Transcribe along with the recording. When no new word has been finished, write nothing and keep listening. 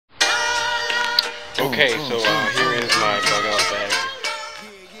Okay, so here is my bug out bag.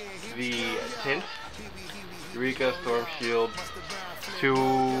 The tint, Eureka Storm Shield,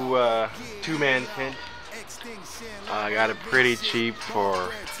 two-man tint. I got it pretty cheap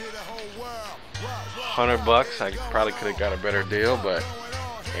for $100. I probably could have got a better deal, but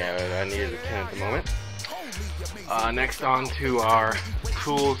yeah, I needed a tint at the moment. Next on to our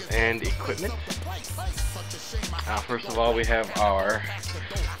tools and equipment. First of all, we have our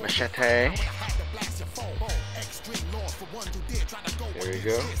machete. There you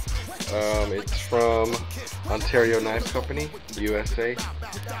go. It's from Ontario Knife Company, USA.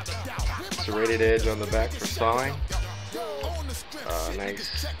 Serrated edge on the back for sawing.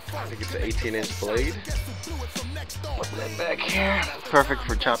 Nice, I think it's an 18-inch blade. Put that back here. Perfect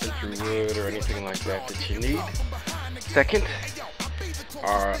for chopping through wood or anything like that you need. Second,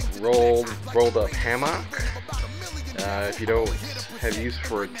 our rolled up hammock. If you don't have use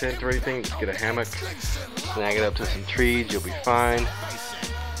for a tent or anything, just get a hammock, snag it up to some trees, you'll be fine.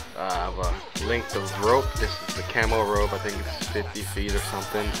 I have a length of rope. This is the camo rope. I think it's 50 feet or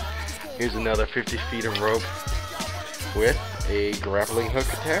something. Here's another 50 feet of rope with a grappling hook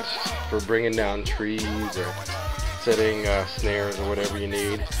attached for bringing down trees or setting snares or whatever you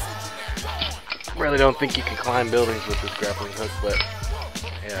need. Really don't think you can climb buildings with this grappling hook, but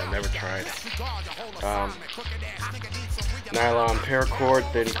yeah, I've never tried. Nylon paracord,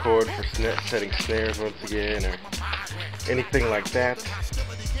 thin cord for setting snares once again, or anything like that.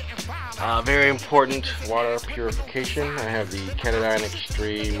 Very important, water purification. I have the Katadyn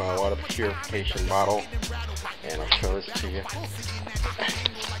Extreme water purification bottle, and I'll show this to you.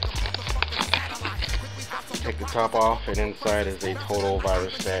 Take the top off, and inside is a Total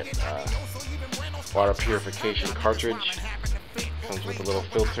Virus-Stat water purification cartridge. Comes with a little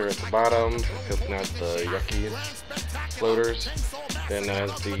filter at the bottom, filtering out the yucky floaters. Then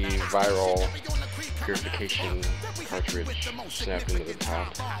has the viral purification cartridge snapped into the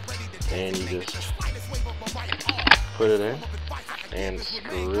top, and you just put it in and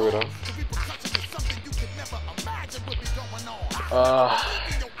screw it on.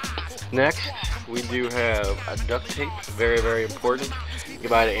 Next, we do have a duct tape. Very, very important. You can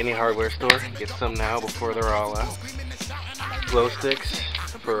buy it at any hardware store. Get some now before they're all out. Glow sticks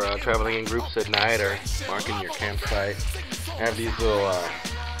for traveling in groups at night or marking your campsite. I have these little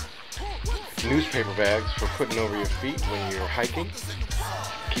newspaper bags for putting over your feet when you're hiking.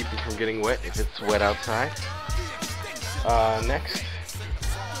 Keep them from getting wet if it's wet outside. Next,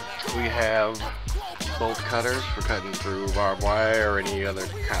 we have bolt cutters for cutting through barbed wire or any other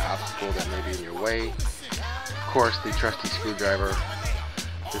kind of obstacle that may be in your way. Of course, the trusty screwdriver.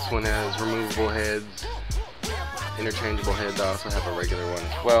 This one has removable heads, interchangeable heads. I also have a regular one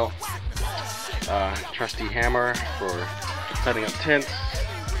as well. Trusty hammer for setting up tents,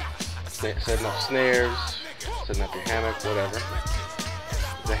 setting up snares, setting up your hammock, whatever.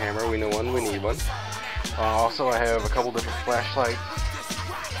 The hammer, we know one, we need one. Also, I have a couple different flashlights,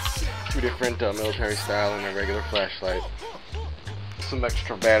 two different military style and a regular flashlight. Some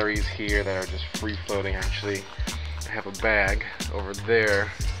extra batteries here that are just free floating. Actually, I have a bag over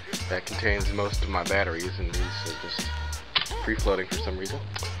there that contains most of my batteries, and these are just free floating for some reason.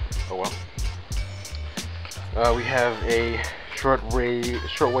 Oh well. We have a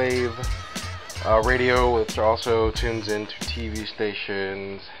shortwave radio, which also tunes into TV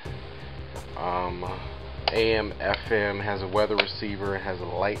stations. AM, FM, has a weather receiver, it has a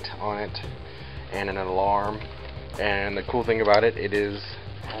light on it, and an alarm. And the cool thing about it, it is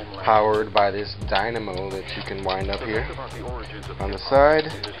powered by this dynamo that you can wind up here on the side,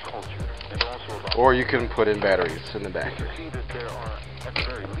 or you can put in batteries in the back.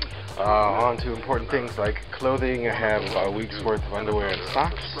 On to important things like clothing. I have a week's worth of underwear and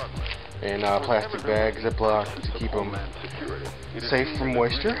socks in plastic bags, Ziploc, to keep them safe from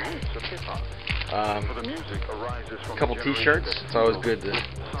moisture. A couple t-shirts. It's always good to,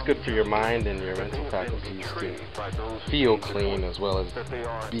 it's good for your mind and your mental faculties to feel clean as well as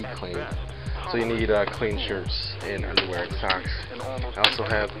be clean. So you need clean shirts and underwear and socks. I also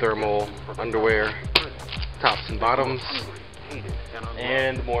have thermal underwear, tops and bottoms,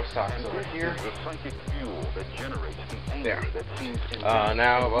 and more socks over here. There.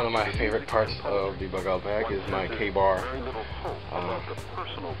 Now, one of my favorite parts of the bug out bag is my K-Bar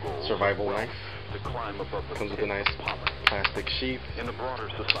survival knife. Comes with a nice plastic sheath. It'll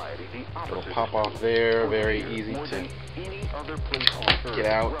pop off there, very easy to get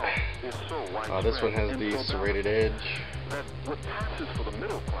out. This one has the serrated edge.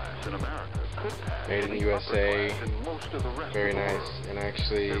 Made in the USA. Very nice. And I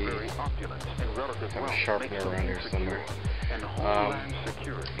actually have a sharpener around here somewhere.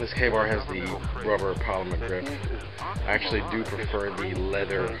 This K-bar has the rubber polymer grip. I actually do prefer the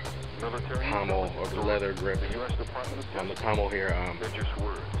leather pommel or the leather grip on the pommel here,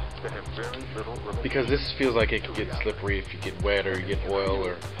 because this feels like it could get slippery if you get wet or you get oil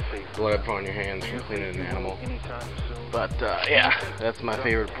or blood on your hands from cleaning an animal. But yeah, that's my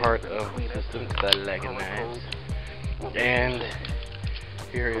favorite part of the system, because I like it nice. And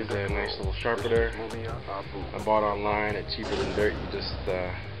here is a nice little sharpener I bought online at Cheaper Than Dirt. You just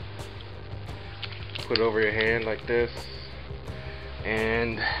put it over your hand like this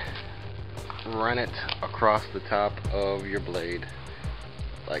and run it across the top of your blade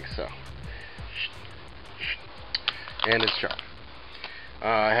like so, and it's sharp.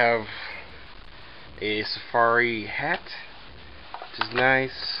 I have a safari hat, which is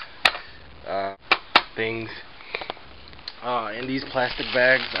nice. Things in these plastic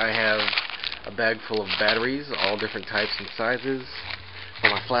bags, I have a bag full of batteries, all different types and sizes for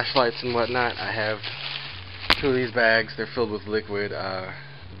my flashlights and whatnot. I have 2 of these bags. They're filled with liquid.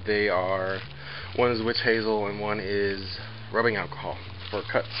 They are, one is witch hazel and one is rubbing alcohol for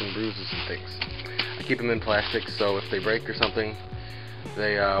cuts and bruises and things. I keep them in plastic, so if they break or something,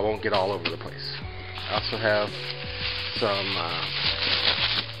 they won't get all over the place. I also have some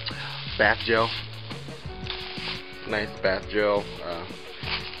bath gel. Nice bath gel.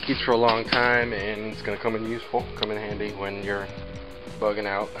 Keeps for a long time, and it's going to come in handy when you're bugging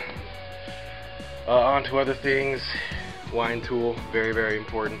out. On to other things. Wine tool, very, very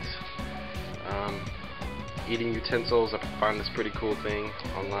important. Eating utensils, I found this pretty cool thing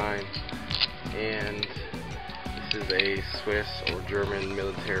online, and this is a Swiss or German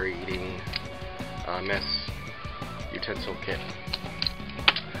military eating mess utensil kit.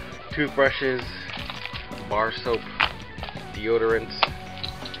 Toothbrushes, bar soap, deodorant,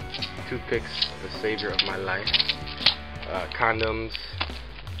 toothpicks, the savior of my life, condoms,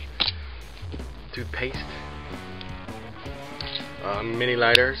 toothpaste, mini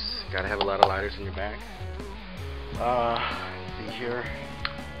lighters. Gotta have a lot of lighters in your bag. See here,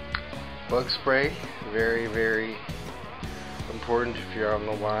 bug spray, very, very important if you're out in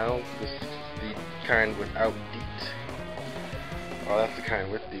the wild. This is the kind without DEET. Oh, that's the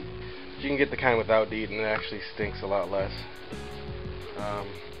kind with DEET. You can get the kind without DEET, and it actually stinks a lot less.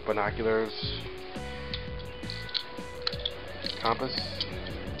 Binoculars, compass,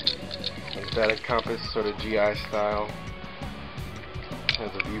 static compass, sort of GI style.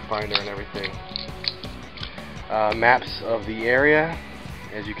 Has a viewfinder and everything. Maps of the area,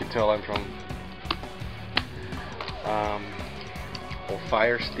 as you can tell I'm from.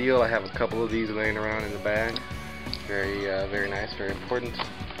 Fire steel, I have a couple of these laying around in the bag. Very, very nice, very important.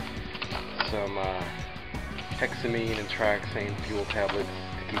 Some hexamine and trioxane fuel tablets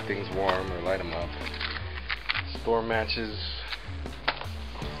to keep things warm or light them up. Storm matches,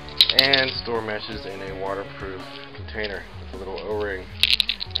 and storm matches in a waterproof container with a little O-ring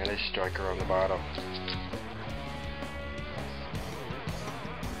and a striker on the bottom.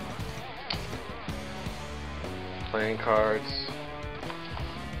 Playing cards,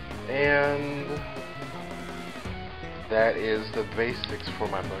 and that is the basics for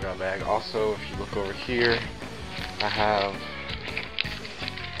my bug out bag. Also, if you look over here, I have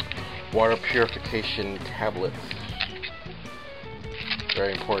water purification tablets,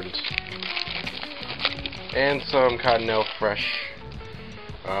 very important, and some Cottonelle Fresh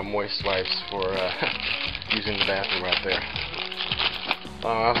moist wipes for using the bathroom right there.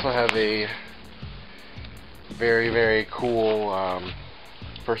 I also have a very, very cool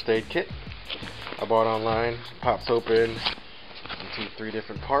first aid kit I bought online. Pops open into 3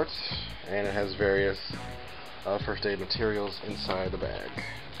 different parts, and it has various first aid materials inside the bag.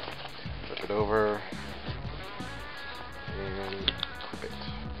 Flip it over and clip it.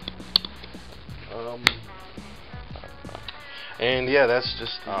 And yeah, that's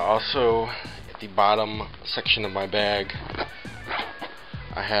just also at the bottom section of my bag,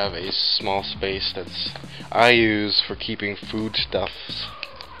 I have a small space I use for keeping foodstuffs.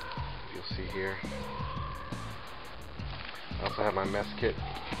 You'll see here. I also have my mess kit,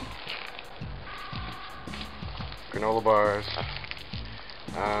 granola bars,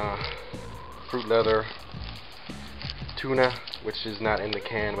 fruit leather, tuna, which is not in the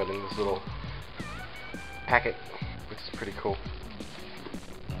can but in this little packet, which is pretty cool.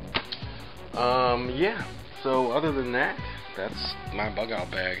 Yeah. So other than that, that's my bug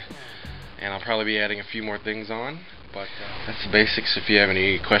out bag, and I'll probably be adding a few more things on. But that's the basics. If you have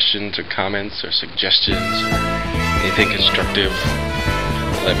any questions or comments or suggestions or anything constructive,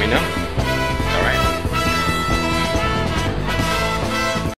 let me know.